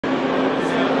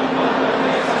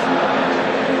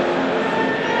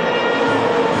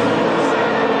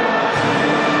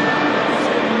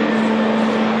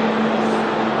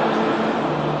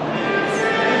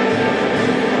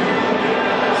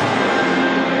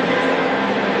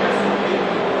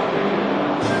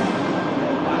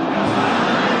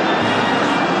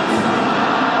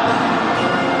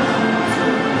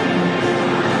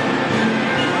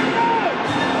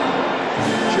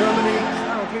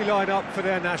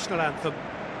national anthem.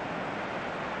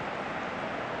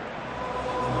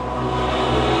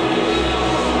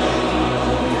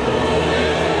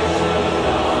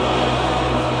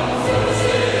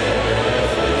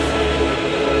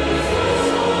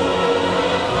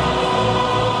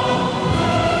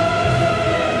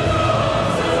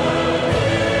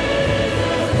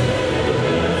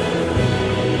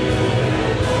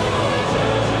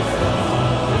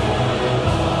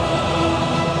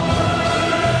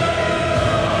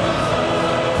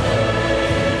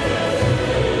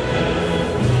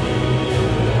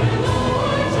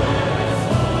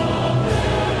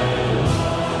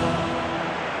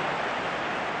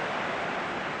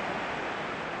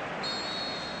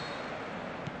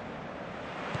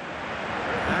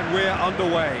 We're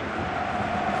underway.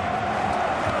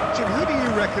 Jim, who do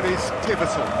you reckon is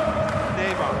pivotal?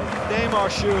 Neymar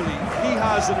surely. He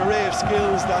has an array of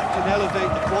skills that can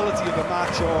elevate the quality of a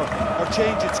match or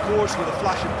change its course with a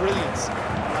flash of brilliance.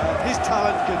 His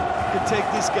talent can take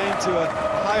this game to a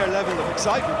higher level of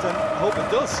excitement, and I hope it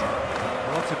does.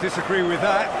 Not to disagree with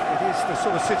that. It is the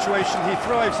sort of situation he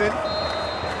thrives in. I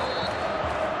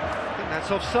think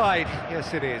that's offside.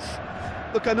 Yes, it is.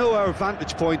 Look, I know our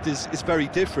vantage point is very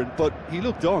different, but he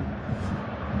looked on.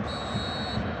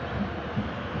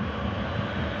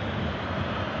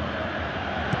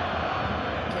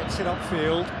 Gets it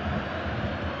upfield.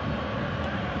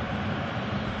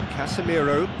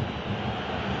 Casemiro.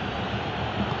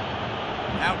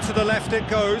 Out to the left it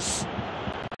goes.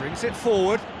 Brings it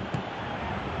forward.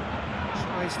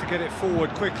 Tries to get it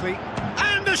forward quickly.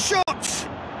 And a shot!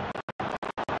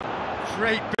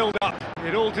 Great build-up.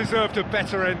 It all deserved a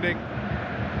better ending.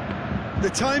 The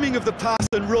timing of the pass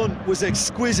and run was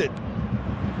exquisite.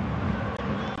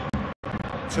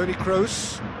 Toni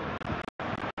Kroos.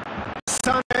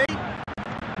 Sané.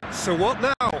 So what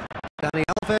now? Dani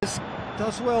Alves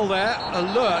does well there.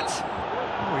 Alert.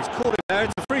 Oh, he's caught him there.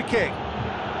 It's a free kick.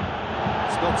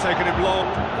 It's not taken him long,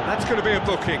 and that's going to be a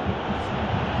booking.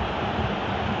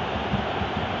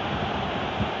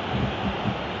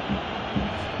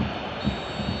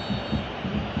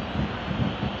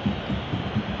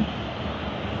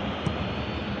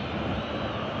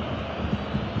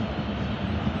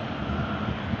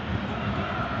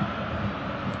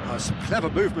 Some clever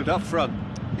movement up front.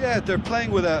 Yeah, they're playing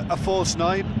with a false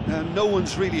nine, and no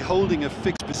one's really holding a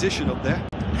fixed position up there.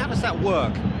 How does that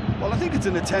work? Well, I think it's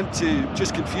an attempt to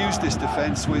just confuse this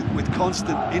defence with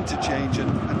constant interchange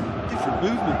and different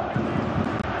movement.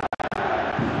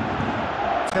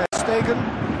 Ter Stegen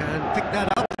can pick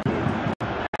that up.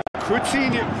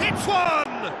 Coutinho hits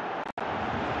one!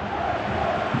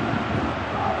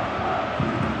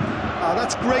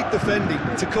 That's great defending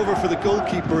to cover for the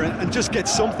goalkeeper and just get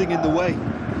something in the way.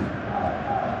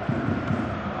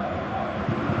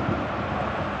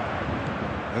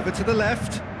 Over to the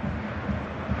left.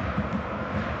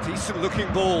 Decent looking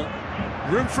ball.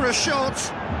 Room for a shot.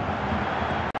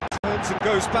 Turns and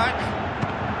goes back.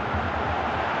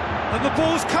 And the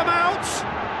ball's come out.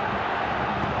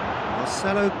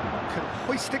 Marcelo can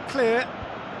hoist it clear.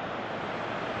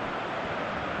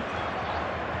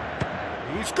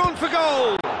 He's gone for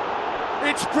goal!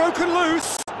 It's broken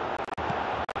loose!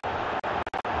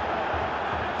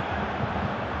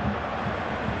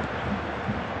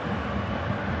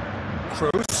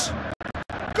 Kroos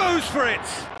goes for it!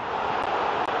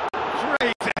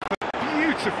 Great effort,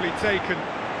 beautifully taken.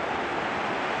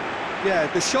 Yeah,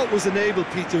 the shot was enabled,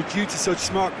 Peter, due to such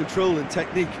smart control and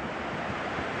technique.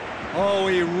 Oh,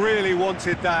 he really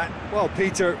wanted that. Well,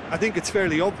 Peter, I think it's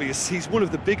fairly obvious. He's one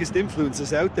of the biggest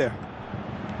influences out there.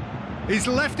 He's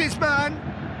left his man.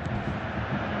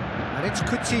 And it's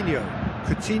Coutinho.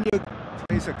 Coutinho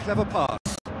plays a clever pass.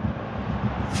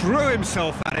 Threw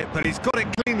himself at it, but he's got it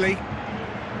cleanly.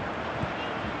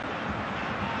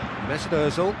 Mesut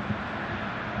Ozil.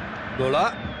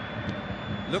 Müller.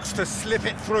 Looks to slip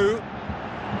it through.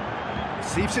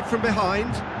 Receives it from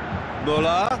behind.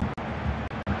 Müller.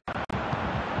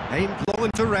 Aimed long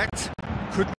and direct.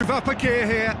 Could move up a gear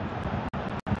here.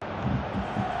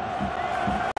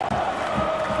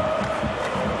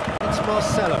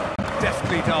 Marcelo,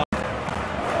 deftly done.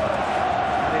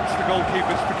 And it's the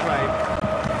goalkeeper's to claim.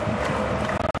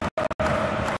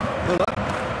 Müller.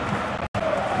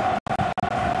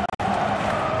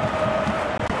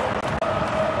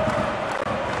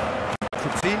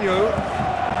 Coutinho.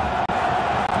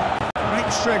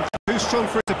 Great strength, too strong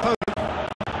for his opponent.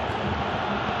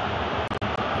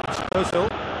 Ozil.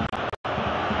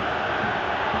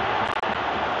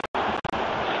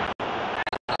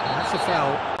 That's a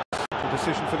foul.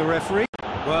 Decision for the referee.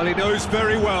 Well, he knows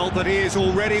very well that he is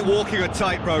already walking a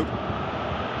tightrope.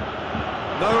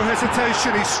 No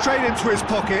hesitation, he's straight into his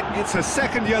pocket. It's a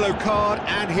second yellow card,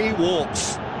 and he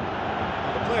walks.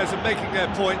 The players are making their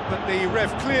point, but the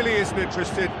ref clearly isn't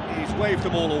interested. He's waved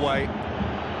them all away.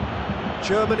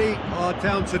 Germany are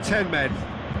down to 10 men.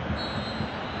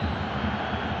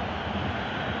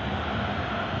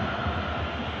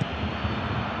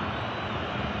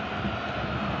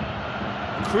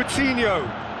 Coutinho,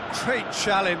 great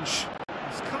challenge.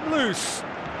 He's come loose.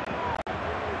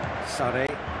 Sané.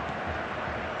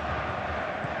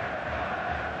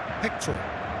 Hector.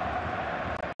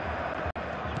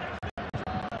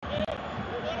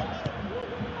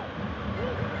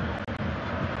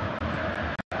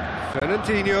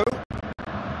 Fernandinho.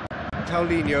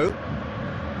 Paulinho.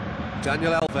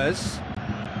 Daniel Alves.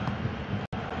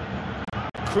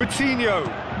 Coutinho.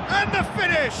 And the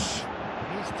finish!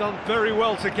 He's done very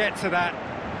well to get to that.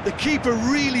 The keeper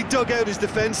really dug out his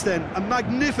defence then. A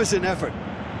magnificent effort.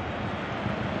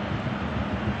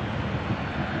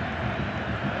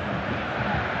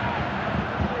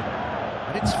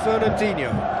 And it's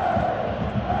Fernandinho.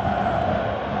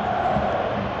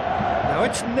 Now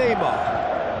it's Neymar.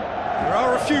 There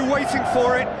are a few waiting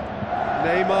for it.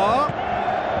 Neymar.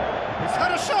 He's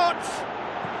had a shot!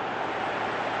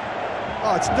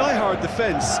 Oh, it's die-hard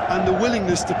defence and the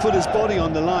willingness to put his body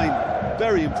on the line.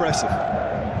 Very impressive.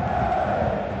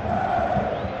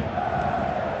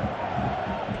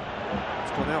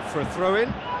 It's gone out for a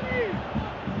throw-in.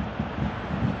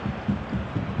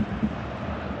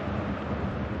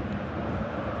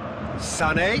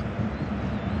 Sané.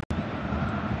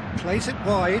 Plays it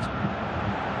wide.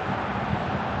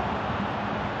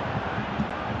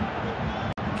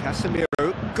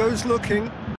 Casemiro goes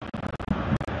looking.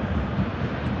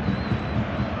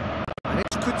 And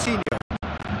it's Coutinho.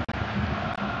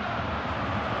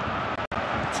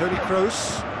 Toni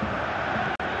Kroos.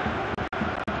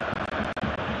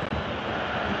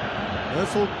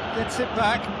 Özil gets it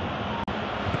back.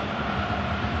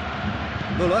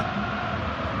 Müller.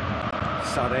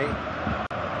 Sané.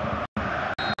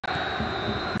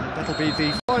 And that'll be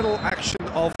the final action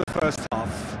of the first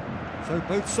half. So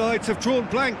both sides have drawn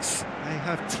blanks. They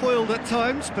have toiled at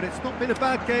times, but it's not been a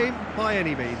bad game by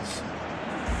any means.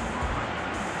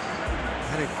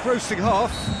 An engrossing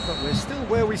half, but we're still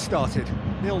where we started,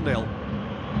 0-0.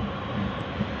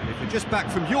 And if you're just back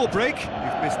from your break,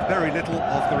 you've missed very little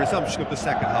of the resumption of the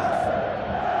second half.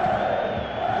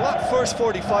 Well, that first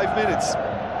 45 minutes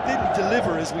didn't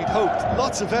deliver as we'd hoped.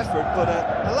 Lots of effort, but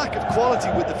a lack of quality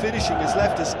with the finishing has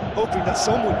left us hoping that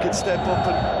someone could step up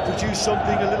and produce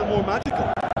something a little more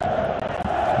magical.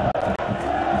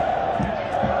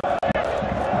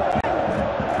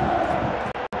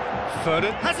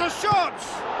 Ferdinand has a shot!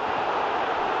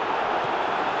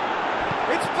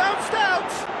 It's bounced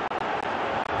out!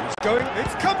 It's going,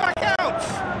 it's come back out!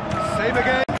 Same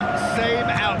again, same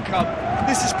outcome.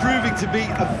 This is proving to be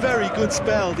a very good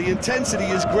spell. The intensity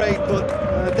is great, but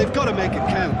they've got to make it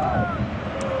count.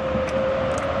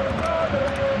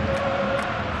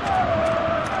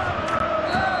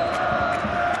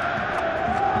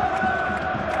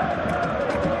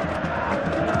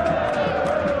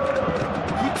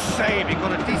 Good save, he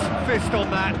got a decent fist on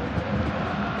that.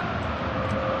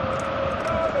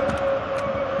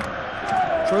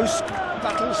 Kroos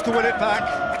battles to win it back.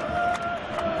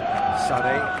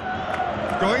 Sané.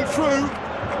 Going through.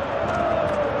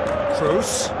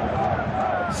 Kroos.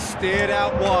 Steered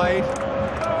out wide.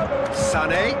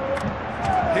 Sané.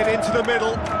 Hit into the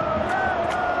middle.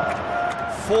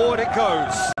 Forward it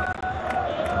goes.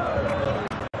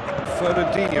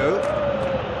 Fernandinho.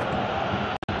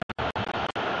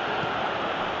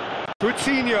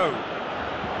 Coutinho.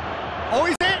 Oh,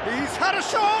 he's it! He's had a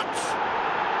shot!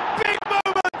 Big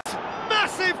moment!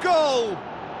 Massive goal!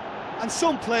 And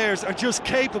some players are just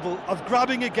capable of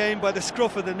grabbing a game by the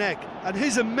scruff of the neck, and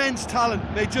his immense talent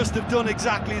may just have done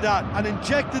exactly that and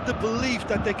injected the belief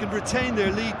that they can retain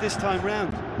their lead this time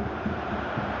round.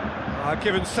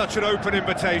 Given such an open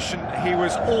invitation, he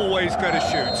was always going to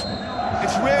shoot.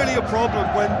 It's rarely a problem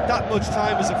when that much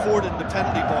time is afforded in the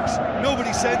penalty box.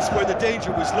 Nobody sensed where the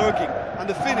danger was lurking, and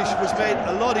the finish was made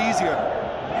a lot easier.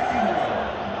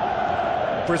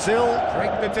 Brazil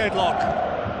break the deadlock.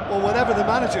 Well, whatever the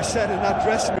manager said in that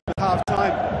dressing room at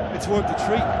half-time, it's worth the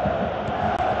treat.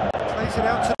 Plays it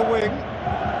out to the wing.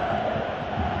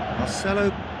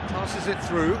 Marcelo passes it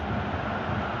through.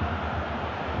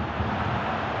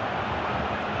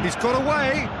 He's got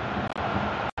away.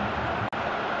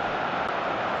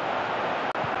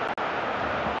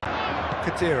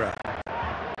 Khedira.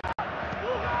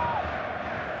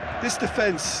 This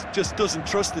defence just doesn't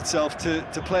trust itself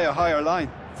to play a higher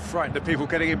line. frightened of people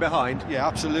getting in behind. Yeah,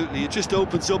 absolutely. It just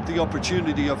opens up the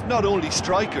opportunity of not only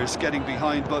strikers getting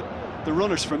behind, but the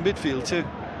runners from midfield too.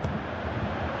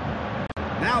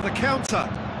 Now the counter.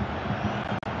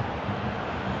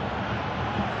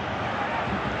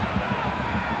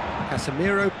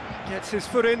 Casemiro gets his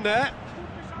foot in there.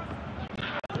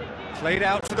 Played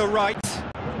out to the right.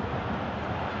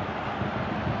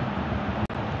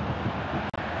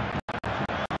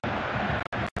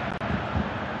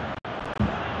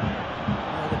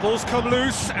 Well, the ball's come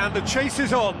loose and the chase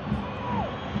is on.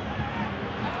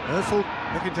 Özil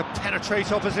looking to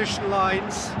penetrate opposition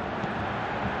lines.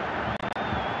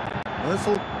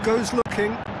 Özil goes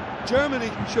looking.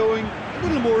 Germany showing a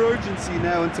little more urgency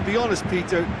now, and to be honest,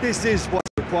 Peter, this is what's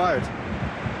required.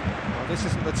 Well, this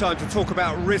isn't the time to talk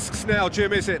about risks now,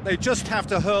 Jim, is it? They just have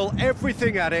to hurl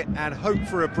everything at it and hope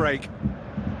for a break.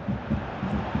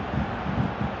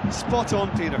 Spot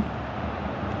on, Peter.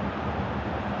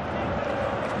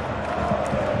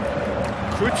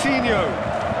 Coutinho.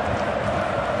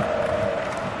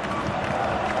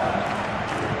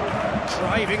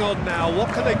 Driving on now,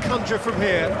 what can they conjure from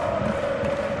here?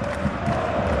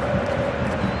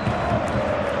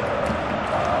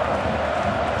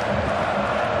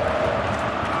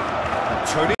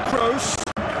 Toni Kroos.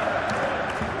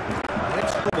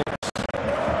 It's Hummels.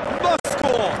 Must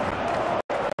score!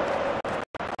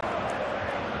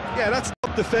 Yeah, that's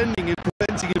not defending and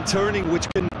preventing him turning, which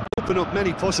can open up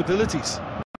many possibilities.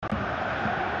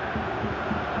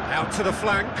 Out to the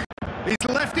flank. He's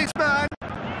left his man.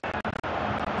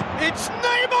 It's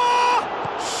Neymar!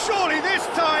 Surely this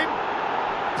time,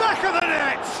 back of the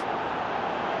net!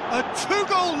 A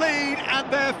 2-goal lead and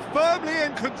they're firmly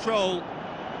in control.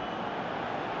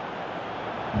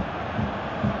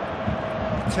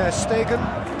 Ter Stegen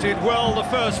did well the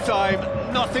first time,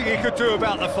 nothing he could do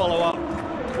about the follow-up.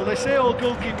 Well, they say all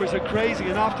goalkeepers are crazy,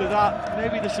 and after that,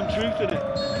 maybe there's some truth in it.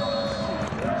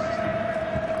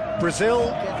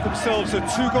 Brazil get themselves a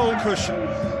 2-goal cushion.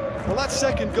 Well, that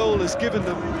second goal has given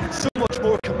them so much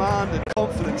more command and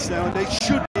confidence now, and they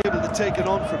should be able to take it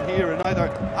on from here and either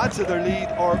add to their lead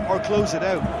or close it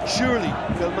out. Surely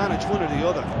they'll manage one or the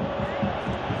other.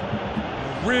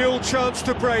 Real chance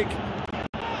to break. For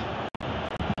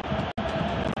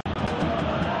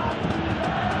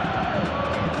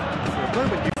a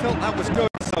moment you felt that was going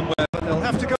somewhere, but they'll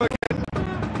have to go again.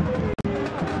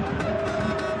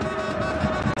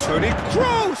 Toni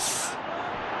Kroos!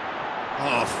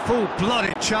 Oh,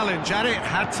 full-blooded challenge, and it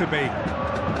had to be.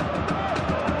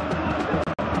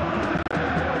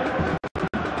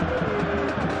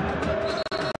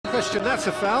 Question, that's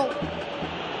a foul.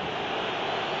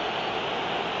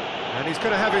 And he's going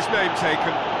to have his name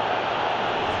taken.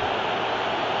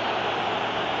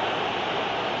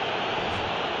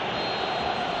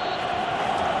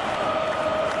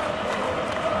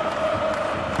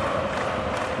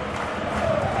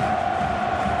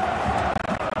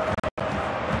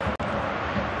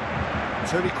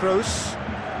 Toni Kroos.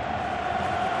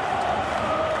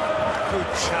 Good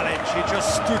challenge, he just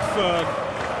stood firm.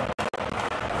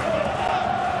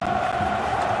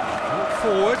 Look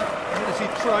forward, where does he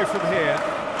try from here?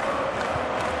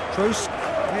 Kroos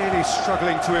really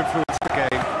struggling to influence the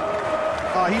game.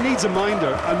 He needs a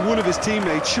minder, and one of his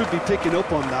teammates should be picking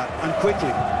up on that, and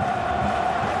quickly.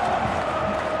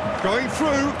 Going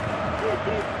through.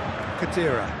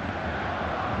 Kadira.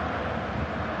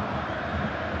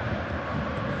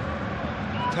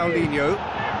 Paulinho.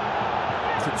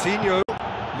 Coutinho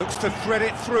looks to thread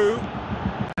it through,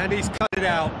 and he's cut it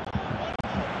out.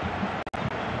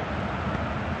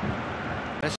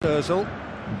 That's Özil.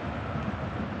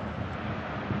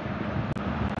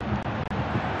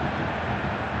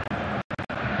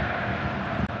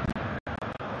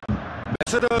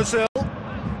 Mesut Özil.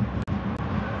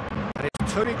 And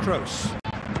it's Toni Kroos.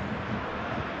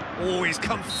 Oh, he's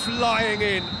come flying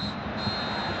in.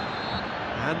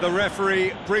 And the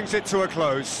referee brings it to a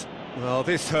close. Well,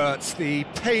 this hurts. The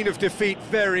pain of defeat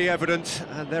very evident,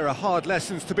 and there are hard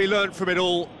lessons to be learned from it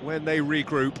all when they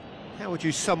regroup. How would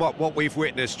you sum up what we've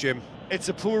witnessed, Jim? It's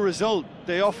a poor result.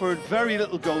 They offered very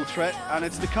little goal threat, and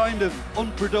it's the kind of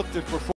unproductive performance